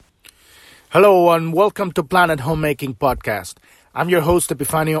Hello and welcome to Planet Homemaking Podcast. I'm your host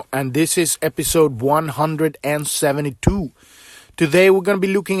Epifanio and this is episode 172. Today we're going to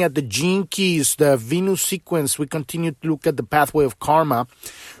be looking at the gene keys, the Venus sequence. We continue to look at the pathway of karma.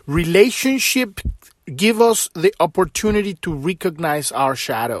 Relationship give us the opportunity to recognize our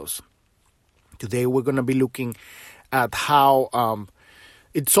shadows. Today we're going to be looking at how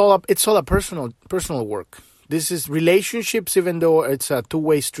it's all a personal work. This is relationships, even though it's a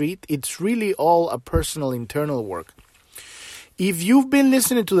two-way street, it's really all a personal internal work. If you've been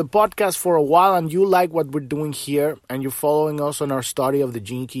listening to the podcast for a while and you like what we're doing here and you're following us on our study of the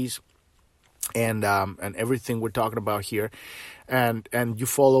gene keys and everything we're talking about here, and you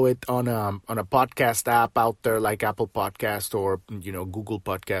follow it on a podcast app out there like Apple Podcast or Google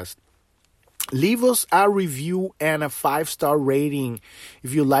Podcast, leave us a review and a 5-star rating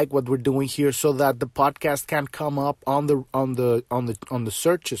if you like what we're doing here, so that the podcast can come up on the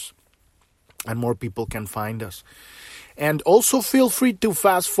searches and more people can find us. And also feel free to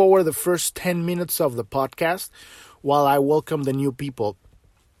fast forward the first 10 minutes of the podcast while I welcome the new people,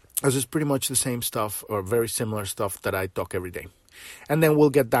 as it's pretty much the same stuff or very similar stuff that I talk every day. And then we'll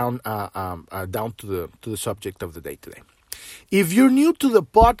get down to the subject of the day today. If you're new to the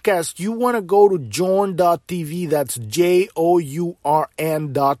podcast, you want to go to journ.tv. That's JOURN.tv.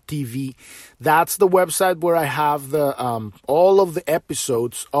 That's the website where I have the all of the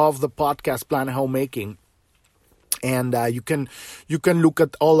episodes of the podcast Planet Homemaking, and you can look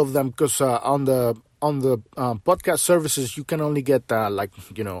at all of them because on the podcast services you can only get a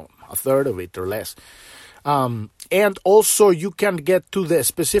third of it or less. And also you can get to the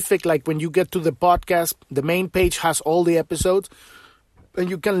specific, like when you get to the podcast, the main page has all the episodes and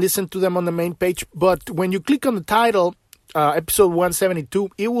you can listen to them on the main page. But when you click on the title, episode 172,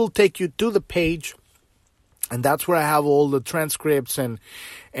 it will take you to the page. And that's where I have all the transcripts and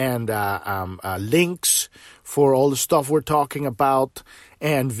links for all the stuff we're talking about,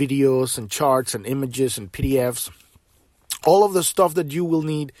 and videos and charts and images and PDFs. All of the stuff that you will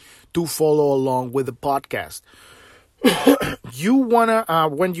need to follow along with the podcast. You wanna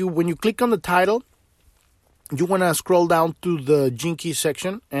when you click on the title, you wanna scroll down to the Gene Keys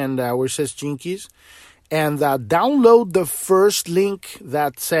section and where it says Gene Keys, and download the first link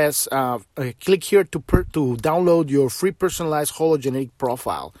that says click here to download your free personalized hologenetic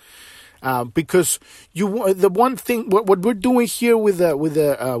profile. Because the one thing what we're doing here with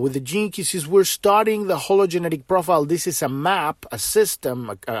the Gene Keys is we're studying the hologenetic profile. This is a map, a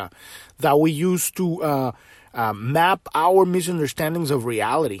system that we use to map our misunderstandings of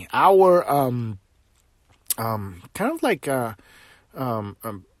reality. Our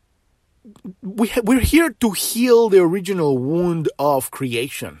we're here to heal the original wound of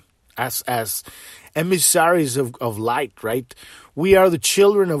creation as emissaries of light, right? We are the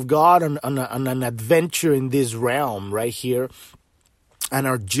children of God on an adventure in this realm right here. And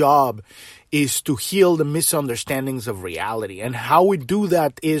our job is to heal the misunderstandings of reality. And how we do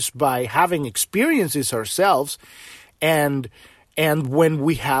that is by having experiences ourselves. And when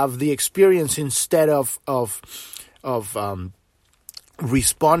we have the experience, instead of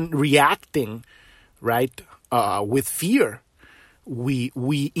reacting, right, with fear,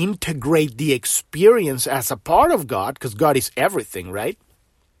 we integrate the experience as a part of God, because God is everything, right?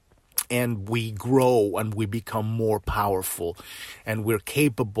 And we grow and we become more powerful, and we're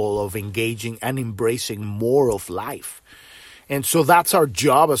capable of engaging and embracing more of life. And so that's our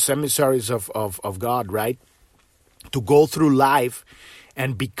job as emissaries of God, right? To go through life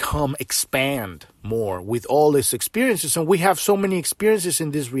and expand more with all these experiences. And we have so many experiences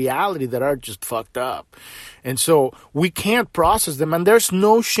in this reality that are just fucked up. And so we can't process them. And there's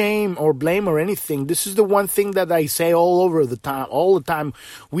no shame or blame or anything. This is the one thing that I say all the time.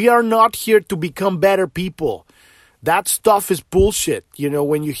 We are not here to become better people. That stuff is bullshit.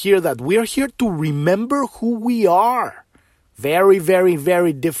 When you hear that, we are here to remember who we are. Very, very,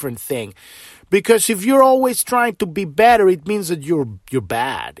 very different thing. Because if you're always trying to be better, it means that you're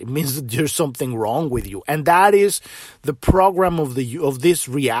bad. It means that there's something wrong with you. And that is the program of this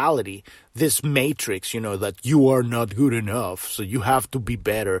reality, this matrix, that you are not good enough, so you have to be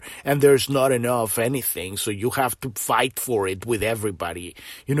better. And there's not enough anything, so you have to fight for it with everybody,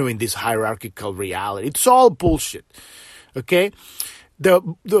 in this hierarchical reality. It's all bullshit. Okay?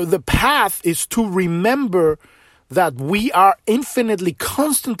 The path is to remember that we are infinitely,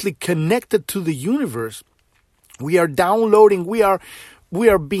 constantly connected to the universe. We are downloading, we are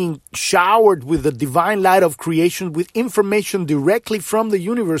being showered with the divine light of creation, with information directly from the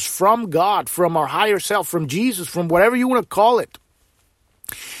universe, from God, from our higher self, from Jesus, from whatever you want to call it.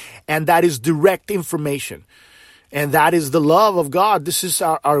 And that is direct information. And that is the love of God. This is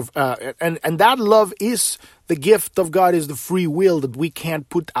and that love is the gift of God, is the free will, that we can't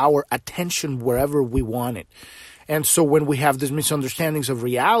put our attention wherever we want it. And so when we have these misunderstandings of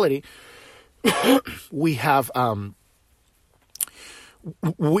reality, we have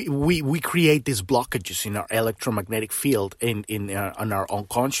we create these blockages in our electromagnetic field in our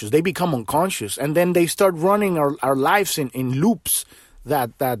unconscious. They become unconscious, and then they start running our lives in loops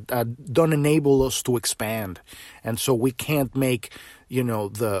that don't enable us to expand. And so we can't make,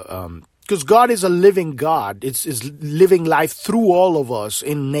 because God is a living God. It's living life through all of us,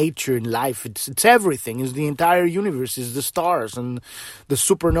 in nature, in life. It's everything. It's the entire universe. It's the stars and the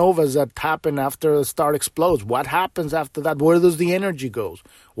supernovas that happen after a star explodes. What happens after that? Where does the energy go?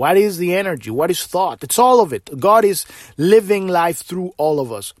 What is the energy? What is thought? It's all of it. God is living life through all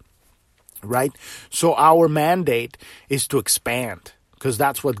of us, right? So our mandate is to expand, because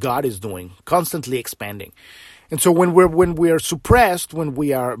that's what God is doing, constantly expanding. And so when we're suppressed, when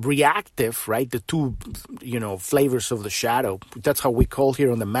we are reactive, right, the two, flavors of the shadow, that's how we call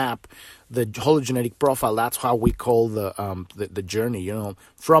here on the map, the hologenetic profile, that's how we call the journey,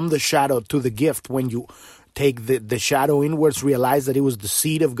 from the shadow to the gift. When you take the shadow inwards, realize that it was the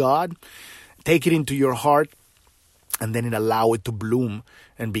seed of God, take it into your heart, and then allow it to bloom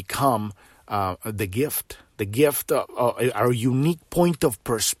and become the gift. The gift, our unique point of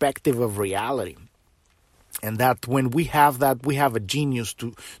perspective of reality. And that when we have that, we have a genius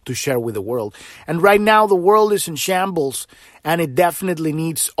to share with the world. And right now, the world is in shambles, and it definitely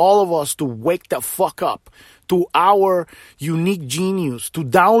needs all of us to wake the fuck up to our unique genius, to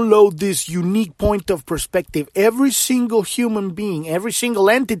download this unique point of perspective. Every single human being, every single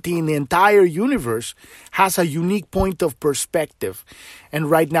entity in the entire universe has a unique point of perspective. And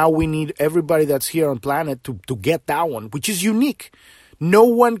right now, we need everybody that's here on planet to get that one, which is unique. No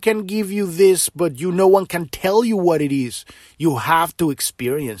one can give you this, but no one can tell you what it is. You have to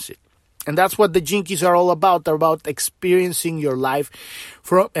experience it. And that's what the Jinkies are all about. They're about experiencing your life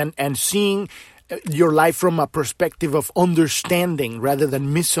and seeing your life from a perspective of understanding rather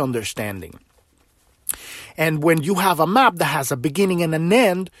than misunderstanding. And when you have a map that has a beginning and an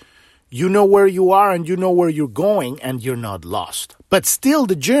end, you know where you are and you know where you're going, and you're not lost. But still,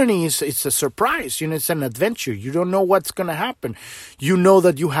 the journey is a surprise. It's an adventure. You don't know what's going to happen. You know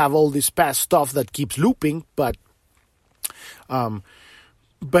that you have all this past stuff that keeps looping, but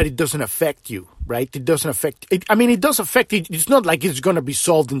it doesn't affect you, right? It doesn't affect it. I mean, it does affect it. It's not like it's going to be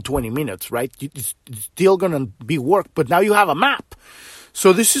solved in 20 minutes, right? It's still going to be work, but now you have a map.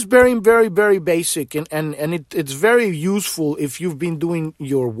 So this is very, very, very basic, and it's very useful if you've been doing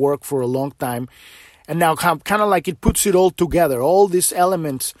your work for a long time. And now kind of like it puts it all together, all these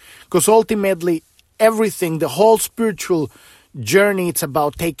elements, because ultimately everything, the whole spiritual journey, it's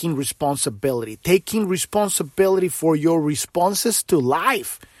about taking responsibility for your responses to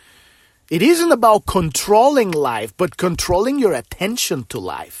life. It isn't about controlling life, but controlling your attention to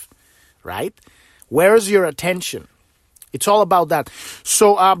life, right? Where's your attention? It's all about that.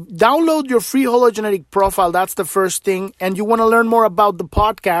 So download your free hologenetic profile. That's the first thing. And you want to learn more about the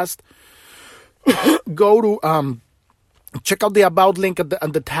podcast, go to check out the About link at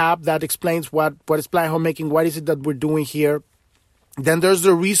the tab that explains what is Planet Homemaking, what is it that we're doing here. Then there's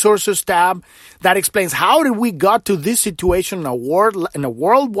the Resources tab that explains how did we got to this situation in a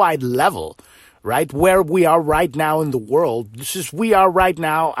worldwide level, right? Where we are right now in the world. We are right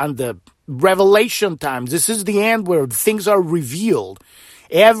now on the revelation times. This is the end where things are revealed.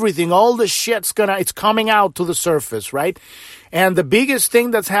 Everything, all the shit's it's coming out to the surface, right? And the biggest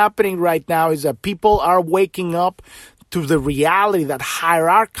thing that's happening right now is that people are waking up to the reality that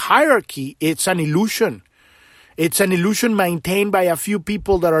hierarchy, it's an illusion. It's an illusion maintained by a few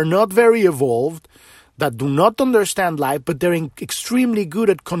people that are not very evolved, that do not understand life, but they're extremely good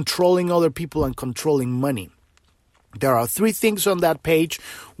at controlling other people and controlling money. There are 3 things on that page.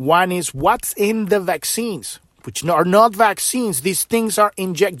 One is what's in the vaccines, which are not vaccines. These things are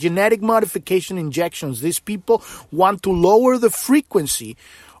genetic modification injections. These people want to lower the frequency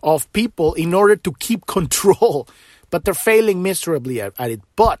of people in order to keep control, but they're failing miserably at it.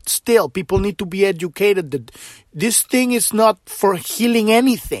 But still, people need to be educated that this thing is not for healing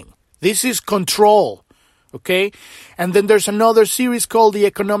anything. This is control. Okay, and then there's another series called The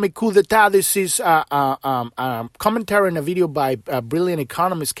Economic Coup d'etat. This is a commentary and a video by a brilliant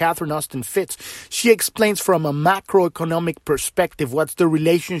economist, Catherine Austin Fitts. She explains from a macroeconomic perspective what's the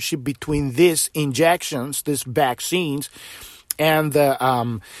relationship between these injections, these vaccines, and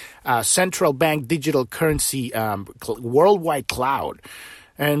the central bank digital currency worldwide cloud.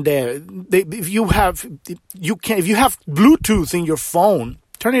 And if you have Bluetooth in your phone,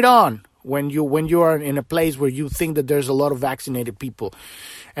 turn it on. when you are in a place where you think that there's a lot of vaccinated people,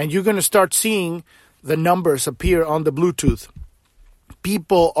 and you're going to start seeing the numbers appear on the Bluetooth.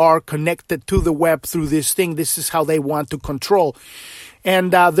 People are connected to the web through this thing. This is how they want to control.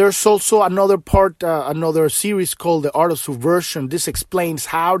 And there's also another series called The Art of Subversion. This explains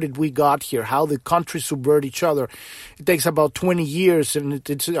how did we got here, how the countries subvert each other. It takes about 20 years, and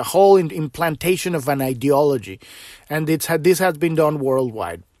it's a whole implantation of an ideology. And this has been done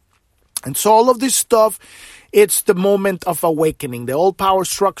worldwide. And so all of this stuff, it's the moment of awakening. The old power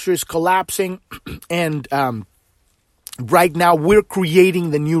structure is collapsing, and right now we're creating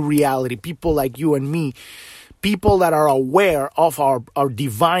the new reality. People like you and me, people that are aware of our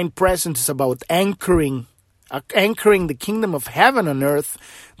divine presence, is about anchoring the kingdom of heaven on earth,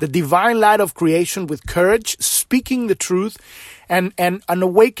 the divine light of creation with courage, speaking the truth, and an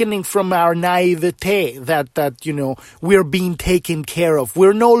awakening from our naivete that we're being taken care of.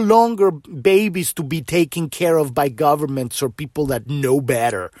 We're no longer babies to be taken care of by governments or people that know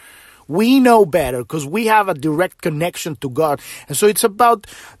better. We know better because we have a direct connection to God. And so it's about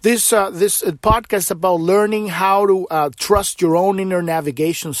this podcast about learning how to trust your own inner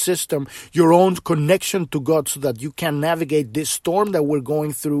navigation system, your own connection to God, so that you can navigate this storm that we're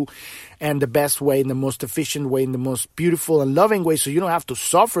going through in the best way, in the most efficient way, in the most beautiful and loving way, so you don't have to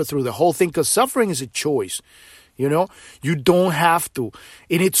suffer through the whole thing, because suffering is a choice. You don't have to.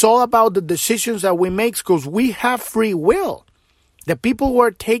 And it's all about the decisions that we make, because we have free will. The people who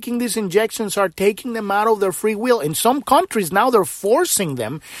are taking these injections are taking them out of their free will. In some countries now they're forcing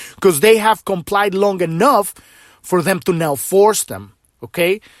them because they have complied long enough for them to now force them.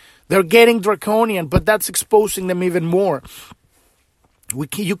 Okay? They're getting draconian, but that's exposing them even more.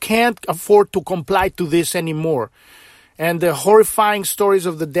 You can't afford to comply to this anymore. And the horrifying stories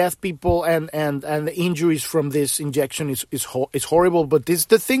of the deaf people and the injuries from this injection is horrible. But it's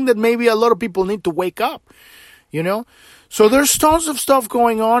the thing that maybe a lot of people need to wake up. So there's tons of stuff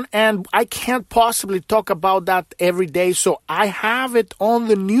going on, and I can't possibly talk about that every day. So I have it on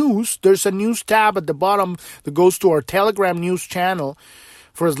the news. There's a news tab at the bottom that goes to our Telegram news channel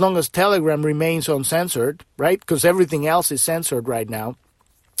for as long as Telegram remains uncensored, right? Because everything else is censored right now.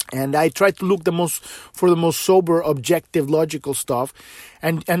 And I try to look for the most sober, objective, logical stuff.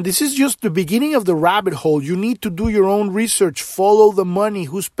 And this is just the beginning of the rabbit hole. You need to do your own research, follow the money,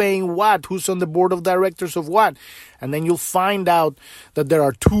 who's paying what, who's on the board of directors of what. And then you'll find out that there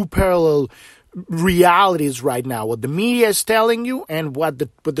are two parallel realities right now. What the media is telling you and what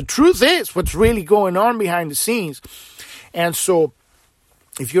the truth is, what's really going on behind the scenes. And so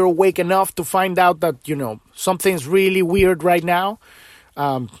if you're awake enough to find out that, something's really weird right now,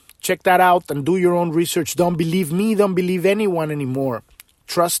 check that out and do your own research. Don't believe me. Don't believe anyone anymore.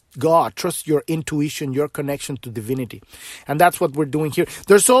 Trust God. Trust your intuition, your connection to divinity. And that's what we're doing here.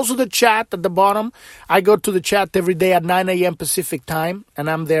 There's also the chat at the bottom. I go to the chat every day at 9 a.m. Pacific time, and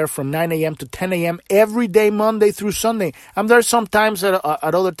I'm there from 9 a.m. to 10 a.m. every day, Monday through Sunday. I'm there sometimes at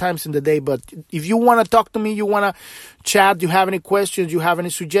other times in the day, but if you want to talk to me, you want to chat, you have any questions, you have any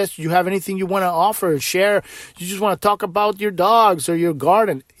suggestions, you have anything you want to offer, share, you just want to talk about your dogs or your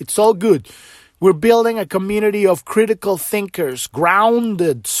garden, it's all good. We're building a community of critical thinkers,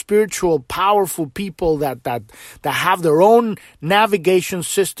 grounded, spiritual, powerful people that have their own navigation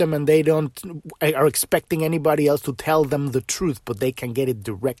system, and they are expecting anybody else to tell them the truth, but they can get it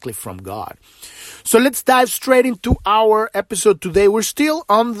directly from God. So let's dive straight into our episode today. We're still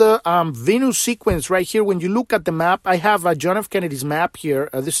on the Venus sequence right here. When you look at the map, I have John F. Kennedy's map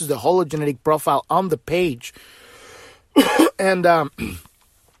here. This is the hologenetic profile on the page. And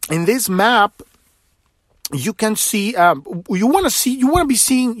in this map, you can see, you want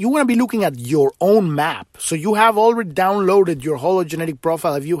to be looking at your own map. So you have already downloaded your hologenetic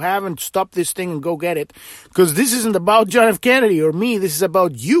profile. If you haven't, stop this thing and go get it. Because this isn't about John F. Kennedy or me. This is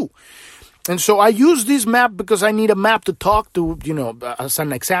about you. And so I use this map because I need a map to talk to, as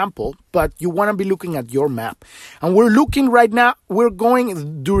an example. But you want to be looking at your map. And we're looking right now, we're in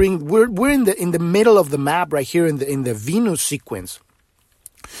the middle of the map right here in the Venus sequence.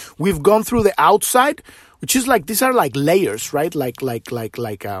 We've gone through the outside, which is like, these are like layers, right? Like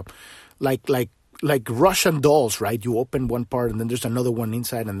Russian dolls, right? You open one part and then there's another one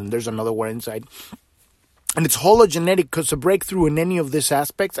inside and then there's another one inside. And it's hologenetic because a breakthrough in any of these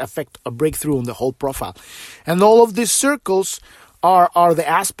aspects affect a breakthrough in the whole profile. And all of these circles are the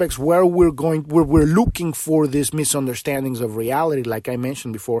aspects where we're looking for these misunderstandings of reality, like I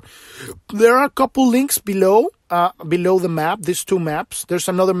mentioned before. There are a couple links below the map, these two maps. There's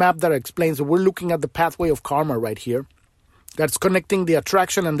another map that explains that we're looking at the pathway of karma right here. That's connecting the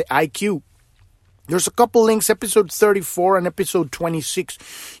attraction and the IQ. There's a couple links, episode 34 and episode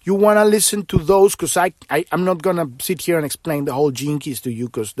 26. You want to listen to those because I'm not going to sit here and explain the whole Gene Keys to you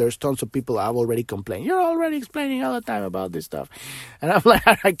because there's tons of people have already complained. You're already explaining all the time about this stuff. And I'm like,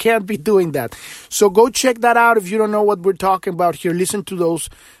 I can't be doing that. So go check that out if you don't know what we're talking about here. Listen to those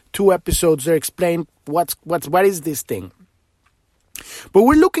 2 episodes that explain what is this thing. But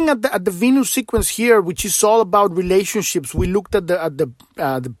we're looking at the Venus sequence here, which is all about relationships. We looked at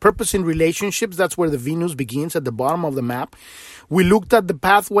the purpose in relationships. That's where the Venus begins, at the bottom of the map. We looked at the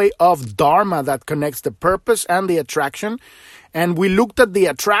pathway of Dharma that connects the purpose and the attraction. And we looked at the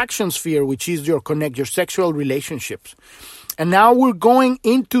attraction sphere, which is your sexual relationships. And now we're going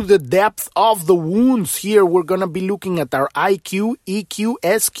into the depth of the wounds here. We're going to be looking at our IQ, EQ,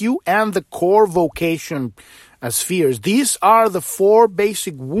 SQ, and the core vocation spheres. These are the 4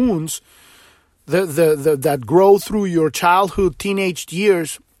 basic wounds that grow through your childhood, teenage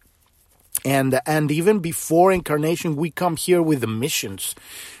years, and even before incarnation. We come here with the missions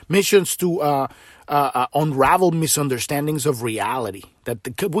to unravel misunderstandings of reality that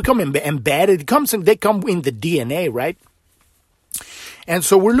we come embedded. They come in the DNA, right? And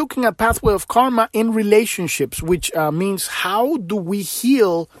so we're looking at pathway of karma in relationships, which means how do we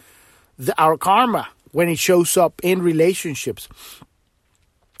heal our karma when it shows up in relationships.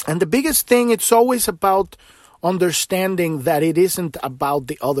 And the biggest thing, it's always about understanding that it isn't about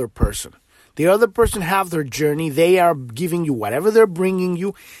the other person. The other person have their journey. They are giving you whatever they're bringing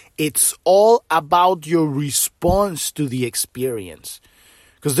you. It's all about your response to the experience.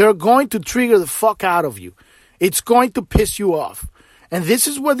 Because they're going to trigger the fuck out of you. It's going to piss you off. And this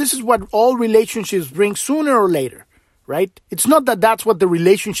is what all relationships bring sooner or later. Right? It's not that that's what the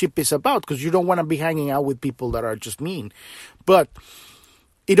relationship is about, because you don't want to be hanging out with people that are just mean. But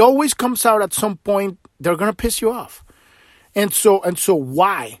it always comes out at some point, they're going to piss you off. And so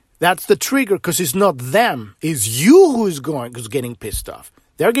why? That's the trigger, because it's not them. It's you who's getting pissed off.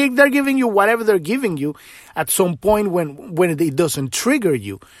 They're giving you whatever they're giving you. At some point when it doesn't trigger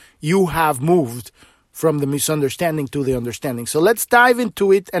you, you have moved from the misunderstanding to the understanding. So let's dive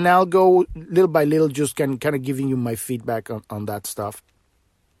into it, and I'll go little by little, just kind of giving you my feedback on that stuff.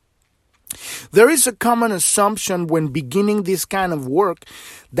 There is a common assumption when beginning this kind of work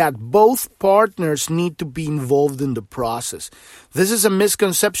that both partners need to be involved in the process. This is a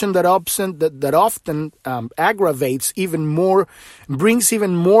misconception that often aggravates even more, brings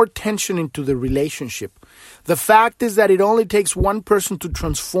even more tension into the relationship. The fact is that it only takes one person to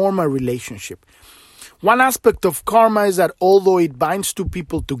transform a relationship. One aspect of karma is that although it binds two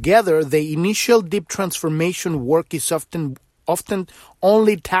people together, the initial deep transformation work is often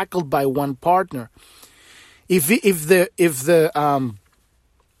only tackled by one partner. If this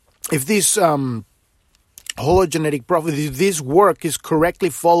hologenetic prophecy, this work is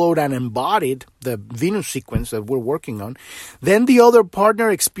correctly followed and embodied, the Venus sequence that we're working on, then the other partner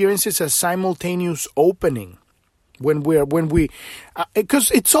experiences a simultaneous opening.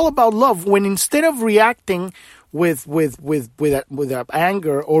 Because it's all about love. When instead of reacting with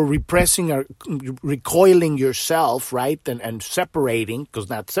anger or repressing or recoiling yourself, right, and separating, because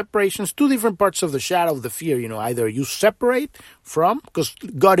that separation is 2 different parts of the shadow of the fear. Either you separate from, because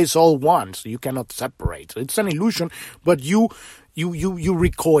God is all one, so you cannot separate. So it's an illusion, but you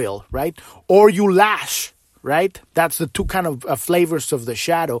recoil, right, or you lash, right. That's the 2 kind of flavors of the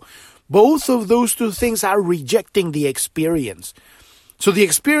shadow. Both of those 2 things are rejecting the experience. So the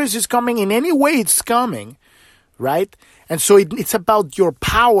experience is coming in any way it's coming, right? And so it's about your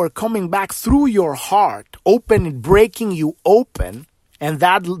power coming back through your heart, breaking you open. And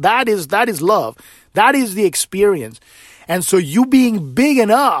that is love. That is the experience. And so you being big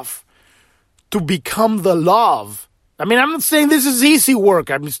enough to become the love. I mean, I'm not saying this is easy work.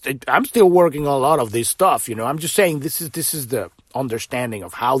 I'm still working on a lot of this stuff, I'm just saying this is the understanding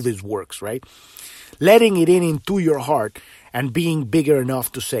of how this works, right? Letting it into your heart and being bigger enough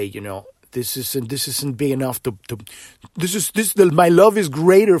to say, this isn't big enough to my love is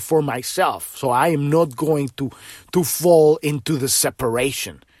greater for myself, so I am not going to fall into the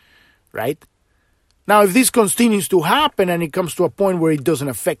separation, right? Now, if this continues to happen and it comes to a point where it doesn't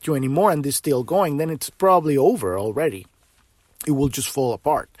affect you anymore and it's still going, then it's probably over already. It will just fall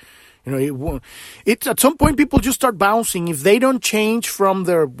apart. It won't. It's at some point people just start bouncing if they don't change from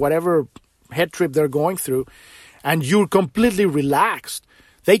their whatever head trip they're going through, and you're completely relaxed.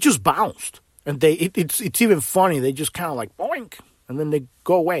 They just bounced, and it's even funny. They just kind of like boink, and then they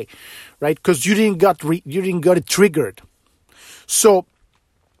go away, right? Because you didn't got it triggered. So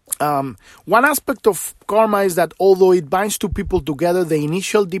one aspect of karma is that although it binds two people together, the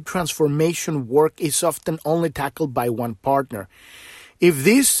initial deep transformation work is often only tackled by one partner. If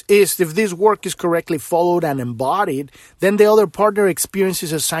this work is correctly followed and embodied, then the other partner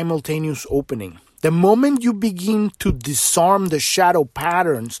experiences a simultaneous opening. The moment you begin to disarm the shadow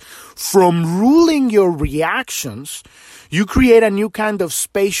patterns from ruling your reactions, you create a new kind of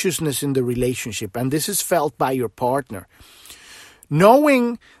spaciousness in the relationship, and this is felt by your partner.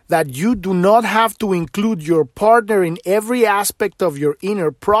 Knowing that you do not have to include your partner in every aspect of your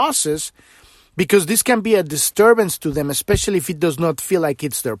inner process, because this can be a disturbance to them, especially if it does not feel like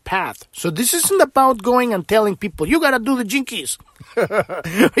it's their path. So this isn't about going and telling people, you gotta do the Jinkies.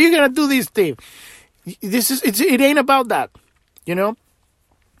 You gotta do this thing. It ain't about that, you know.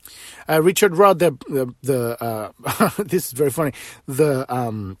 Richard Rudd, this is very funny.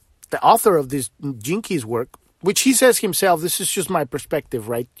 The author of this Jinkies work, which he says himself, this is just my perspective,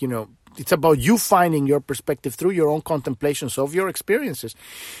 right? You know, it's about you finding your perspective through your own contemplations of your experiences.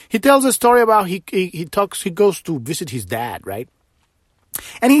 He tells a story about he goes to visit his dad, right?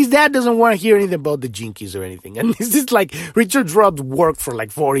 And his dad doesn't want to hear anything about the Jinkies or anything. And it's just like Richard Rudd worked for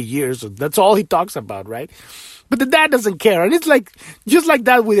like 40 years. So that's all he talks about, right? But the dad doesn't care. And it's like, just like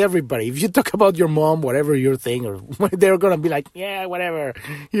that with everybody. If you talk about your mom, whatever your thing, or they're going to be like, yeah, whatever.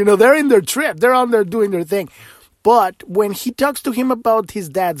 You know, they're in their trip. They're on there doing their thing. But when he talks to him about his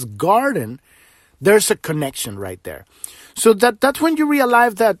dad's garden, there's a connection right there. So that's when you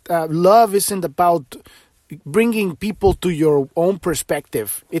realize that love isn't about bringing people to your own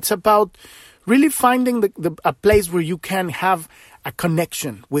perspective. It's about really finding a place where you can have a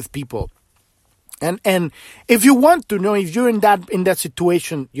connection with people. And if you want to know, if you're in that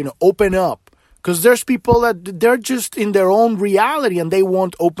situation, you know, open up. Because there's people that they're just in their own reality and they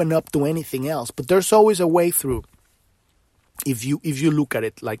won't open up to anything else. But there's always a way through if you look at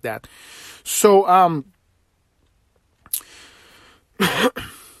it like that. So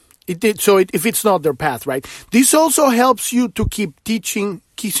if it's not their path, right? This also helps you to keep teaching.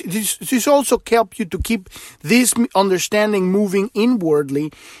 This also helps you to keep this understanding moving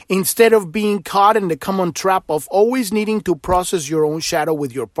inwardly instead of being caught in the common trap of always needing to process your own shadow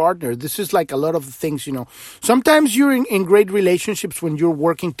with your partner. This is like a lot of things, you know. Sometimes you're in great relationships when you're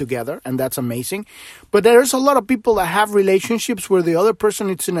working together, and that's amazing. But there's a lot of people that have relationships where the other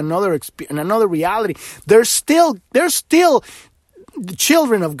person is in another reality. They're still the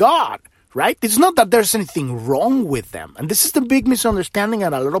children of God, right? It's not that there's anything wrong with them. And this is the big misunderstanding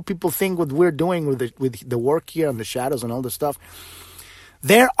that a lot of people think what we're doing with the work here and the shadows and all the stuff.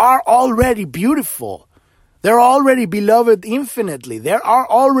 They are already beautiful. They're already beloved infinitely. They are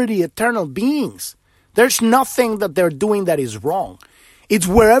already eternal beings. There's nothing that they're doing that is wrong. It's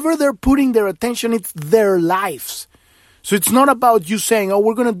wherever they're putting their attention, it's their lives. So it's not about you saying, oh,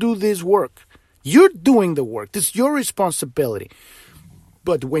 we're going to do this work. You're doing the work. It's your responsibility.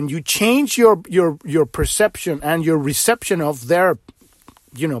 But when you change your perception and your reception of their,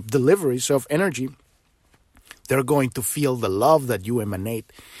 you know, deliveries of energy, they're going to feel the love that you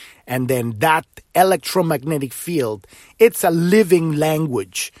emanate. And then that electromagnetic field, it's a living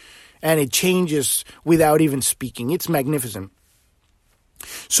language. And it changes without even speaking. It's magnificent.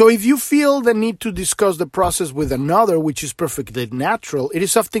 So if you feel the need to discuss the process with another, which is perfectly natural, it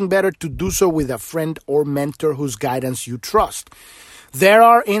is often better to do so with a friend or mentor whose guidance you trust. There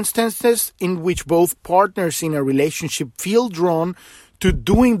are instances in which both partners in a relationship feel drawn to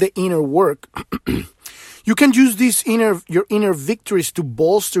doing the inner work. You can use your inner victories to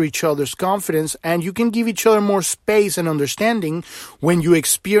bolster each other's confidence, and you can give each other more space and understanding when you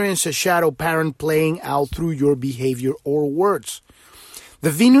experience a shadow pattern playing out through your behavior or words. The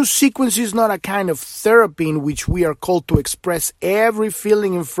Venus sequence is not a kind of therapy in which we are called to express every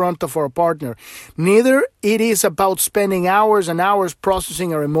feeling in front of our partner. Neither it is about spending hours and hours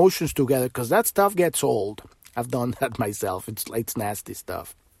processing our emotions together, because that stuff gets old. I've done that myself. It's nasty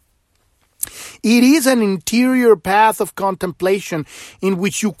stuff. It is an interior path of contemplation in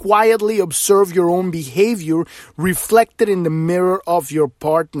which you quietly observe your own behavior reflected in the mirror of your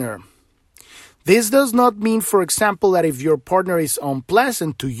partner. This does not mean, for example, that if your partner is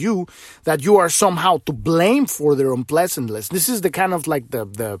unpleasant to you, that you are somehow to blame for their unpleasantness. This is the kind of like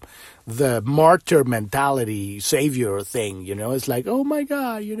the martyr mentality, savior thing, you know. It's like, oh my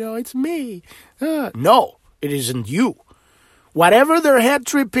God, you know, it's me. No, it isn't you. Whatever their head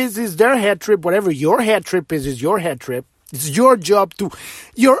trip is their head trip. Whatever your head trip is your head trip. It's your job to,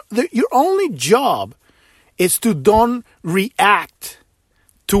 your only job is to don't react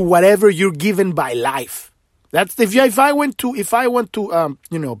to whatever you're given by life. That's if I want to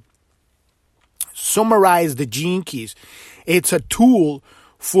summarize the Gene Keys, it's a tool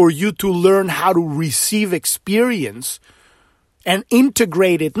for you to learn how to receive experience and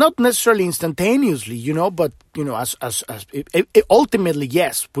integrate it, not necessarily instantaneously, but, ultimately,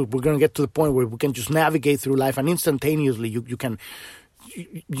 yes, we're going to get to the point where we can just navigate through life, and instantaneously you can,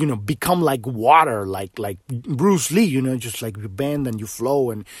 become like water, like Bruce Lee, just like you bend and you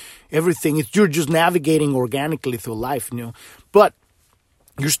flow and everything. You're just navigating organically through life, but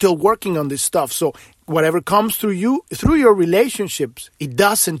you're still working on this stuff. So whatever comes through you, through your relationships, it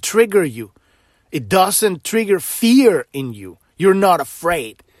doesn't trigger you. It doesn't trigger fear in you. You're not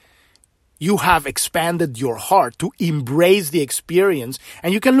afraid. You have expanded your heart to embrace the experience.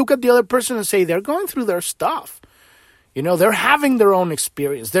 And you can look at the other person and say, they're going through their stuff. They're having their own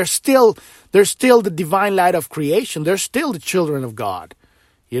experience. They're still the divine light of creation. They're still the children of God.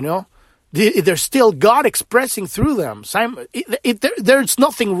 There's still God expressing through them. There's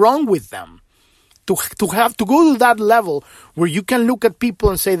nothing wrong with them. To have to go to that level where you can look at people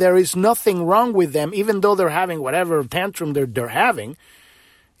and say there is nothing wrong with them, even though they're having whatever tantrum they're having,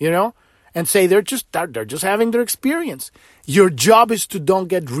 and say they're just having their experience. Your job is to don't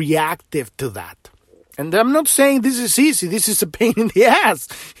get reactive to that. And I'm not saying this is easy. This is a pain in the ass.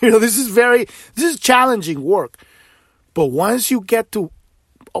 This is challenging work. But once you get to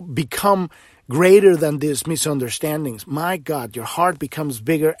become greater than these misunderstandings, my God, your heart becomes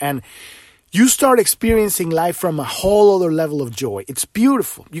bigger and you start experiencing life from a whole other level of joy. It's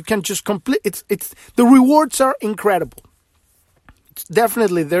beautiful. You can just the rewards are incredible.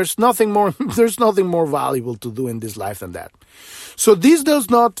 Definitely, there's nothing more valuable to do in this life than that. So this does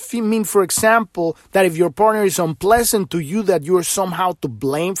not mean, for example, that if your partner is unpleasant to you, that you are somehow to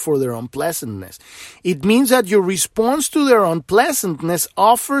blame for their unpleasantness. It means that your response to their unpleasantness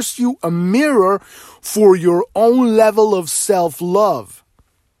offers you a mirror for your own level of self-love.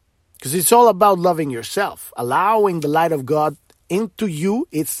 Because it's all about loving yourself. Allowing the light of God into you,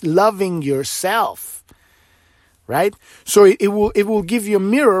 it's loving yourself. Right? So it will give you a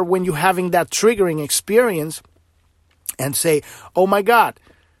mirror when you're having that triggering experience and say, oh my God,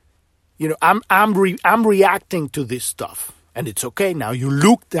 I'm reacting to this stuff. And it's okay. Now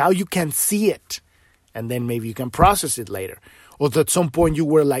you can see it. And then maybe you can process it later. Or at some point you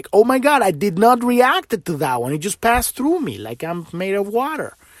were like, oh my God, I did not react to that one. It just passed through me like I'm made of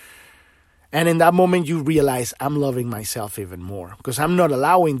water. And in that moment, you realize I'm loving myself even more because I'm not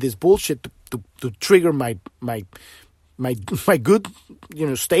allowing this bullshit to trigger my good,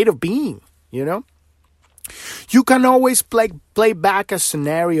 state of being, You can always play back a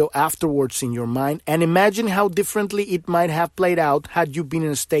scenario afterwards in your mind and imagine how differently it might have played out had you been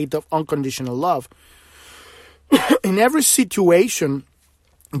in a state of unconditional love. In every situation,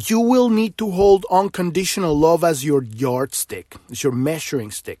 you will need to hold unconditional love as your yardstick, as your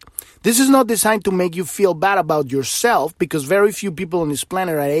measuring stick. This is not designed to make you feel bad about yourself because very few people on this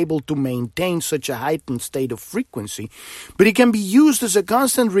planet are able to maintain such a heightened state of frequency. But it can be used as a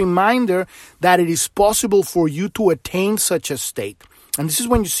constant reminder that it is possible for you to attain such a state. And this is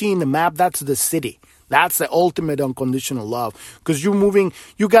when you see in the map, that's the city. That's the ultimate unconditional love. Because you're moving,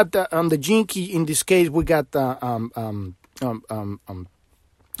 you got the Gene Key, in this case, we got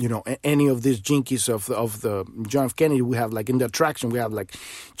any of these Gene Keys of the John F. Kennedy, we have like in the attraction, we have like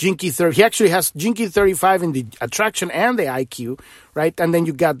Gene Key 30. He actually has Gene Key 35 in the attraction and the IQ, right? And then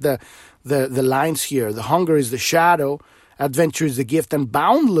you got the lines here. The hunger is the shadow, adventure is the gift, and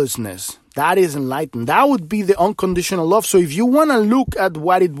boundlessness, that is enlightened. That would be the unconditional love. So if you want to look at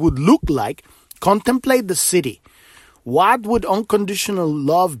what it would look like, contemplate the city. What would unconditional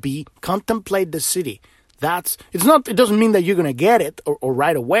love be? Contemplate the city. It doesn't mean that you're going to get it or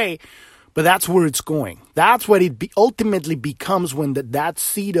right away, but that's where it's going. That's what it ultimately becomes when that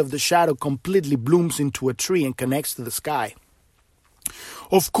seed of the shadow completely blooms into a tree and connects to the sky.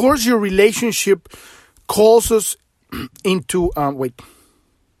 Of course, your relationship calls us into,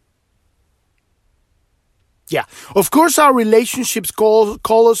 Of course, our relationships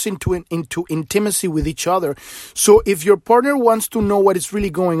call us into intimacy with each other. So if your partner wants to know what is really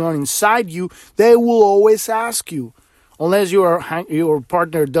going on inside you, they will always ask you, unless your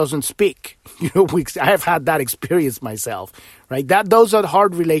partner doesn't speak. I have had that experience myself, right? Those are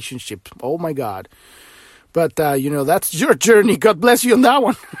hard relationships. Oh my God. But, that's your journey. God bless you on that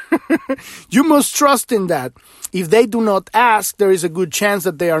one. You must trust in that. If they do not ask, there is a good chance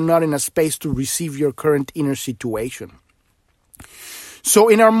that they are not in a space to receive your current inner situation. So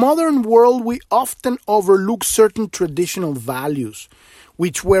in our modern world, we often overlook certain traditional values,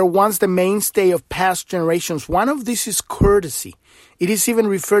 which were once the mainstay of past generations. One of these is courtesy. It is even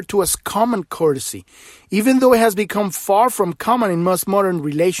referred to as common courtesy. Even though it has become far from common in most modern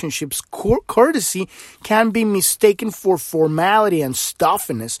relationships, courtesy can be mistaken for formality and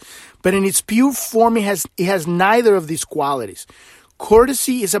stuffiness, but in its pure form, it has neither of these qualities.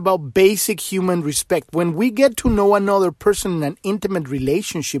 Courtesy is about basic human respect. When we get to know another person in an intimate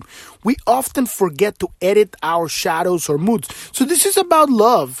relationship, we often forget to edit our shadows or moods. So this is about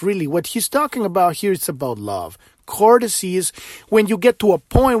love, really. What he's talking about here is about love. Courtesy is when you get to a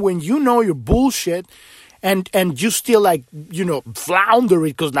point when you know you're bullshit and you still flounder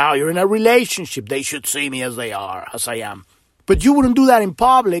it because now you're in a relationship. They should see me as they are, as I am. But you wouldn't do that in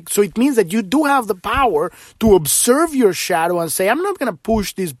public, so it means that you do have the power to observe your shadow and say, I'm not going to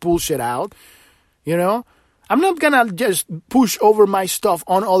push this bullshit out, I'm not going to just push over my stuff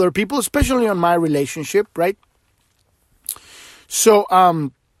on other people, especially on my relationship, right? So,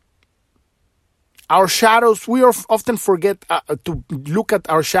 our shadows, we often forget to look at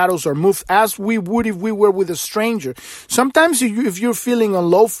our shadows or moves as we would if we were with a stranger. Sometimes if you're feeling on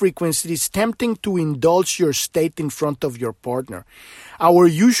low frequency, it's tempting to indulge your state in front of your partner. Our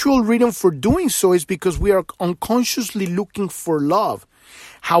usual reason for doing so is because we are unconsciously looking for love.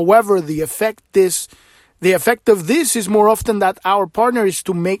 However, the effect of this is more often that our partner is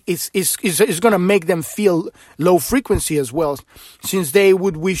going to make them feel low frequency as well, since they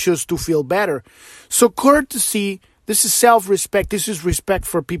would wish us to feel better. So courtesy, this is self-respect, this is respect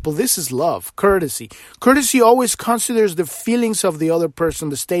for people, this is love, courtesy. Courtesy always considers the feelings of the other person,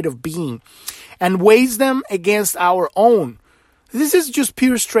 the state of being, and weighs them against our own. This is just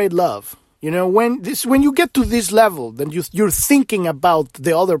pure straight love. When you get to this level, then you're thinking about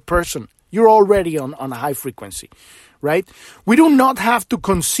the other person. You're already on a high frequency, right? We do not have to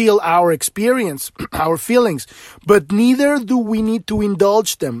conceal our experience, our feelings, but neither do we need to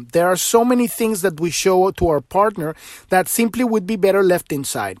indulge them. There are so many things that we show to our partner that simply would be better left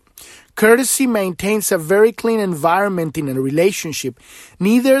inside. Courtesy maintains a very clean environment in a relationship.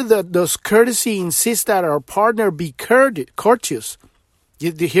 Neither does courtesy insist that our partner be courteous.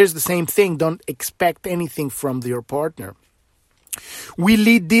 Here's the same thing. Don't expect anything from your partner. We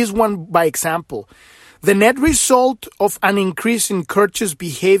lead this one by example. The net result of an increase in courteous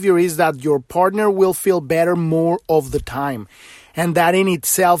behavior is that your partner will feel better more of the time, and that in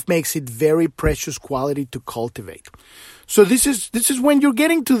itself makes it very precious quality to cultivate. So this is when you're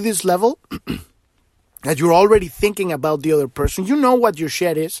getting to this level that you're already thinking about the other person. You know what your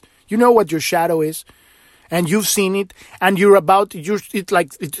shed is. You know what your shadow is. And you've seen it, and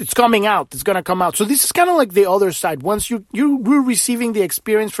it's coming out. It's going to come out. So this is kind of like the other side. Once you're receiving the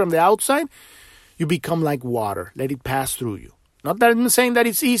experience from the outside, you become like water. Let it pass through you. Not that I'm saying that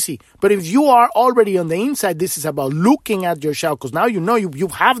it's easy, but if you are already on the inside, this is about looking at your shadow, because now you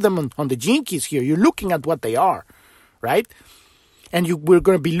have them on the jinkies here. You're looking at what they are, right? And we're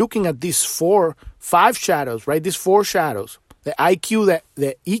going to be looking at these 5 shadows, right? These 4 shadows. The IQ,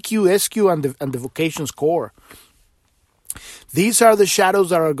 the EQ, SQ, and the vocation score. These are the shadows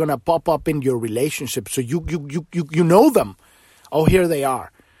that are going to pop up in your relationship. So you know them. Oh, here they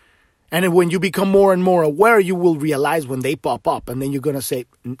are. And when you become more and more aware, you will realize when they pop up, and then you're going to say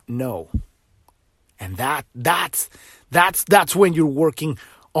no. And that's when you're working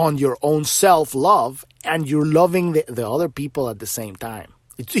on your own self-love, and you're loving the other people at the same time.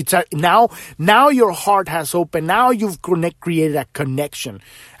 Now your heart has opened. Now you've created a connection,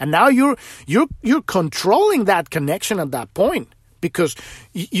 and now you're controlling that connection at that point, because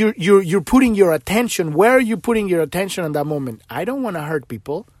you're putting your attention. Where are you putting your attention in that moment? I don't want to hurt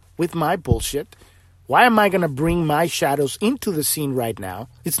people with my bullshit. Why am I going to bring my shadows into the scene right now?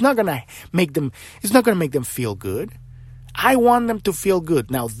 It's not going to make them feel good. I want them to feel good.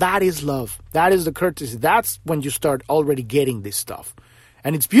 Now that is love. That is the courtesy. That's when you start already getting this stuff.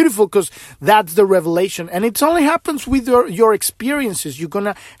 And it's beautiful because that's the revelation. And it only happens with your experiences. You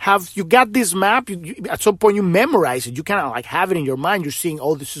got this map. At some point you memorize it. You kind of like have it in your mind. You're seeing,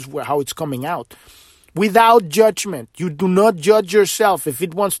 oh, this is how it's coming out. Without judgment. You do not judge yourself. If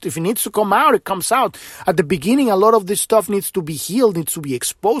it needs to come out, it comes out. At the beginning, a lot of this stuff needs to be healed, needs to be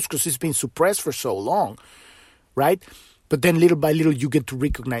exposed, because it's been suppressed for so long. Right? But then little by little you get to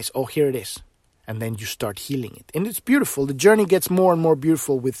recognize, oh, here it is. And then you start healing it. And it's beautiful. The journey gets more and more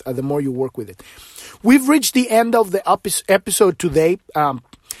beautiful with the more you work with it. We've reached the end of the episode today.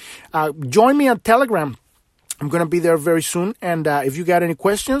 Join me on Telegram. I'm going to be there very soon. And if you got any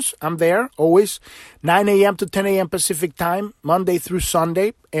questions, I'm there always. 9 a.m. to 10 a.m. Pacific time, Monday through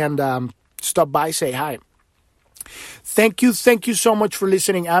Sunday. And stop by, say hi. Thank you so much for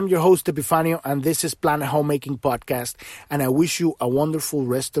listening. I'm your host, Epifanio, and this is Planet Homemaking Podcast, and I wish you a wonderful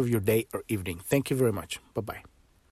rest of your day or evening. Thank you very much. Bye-bye.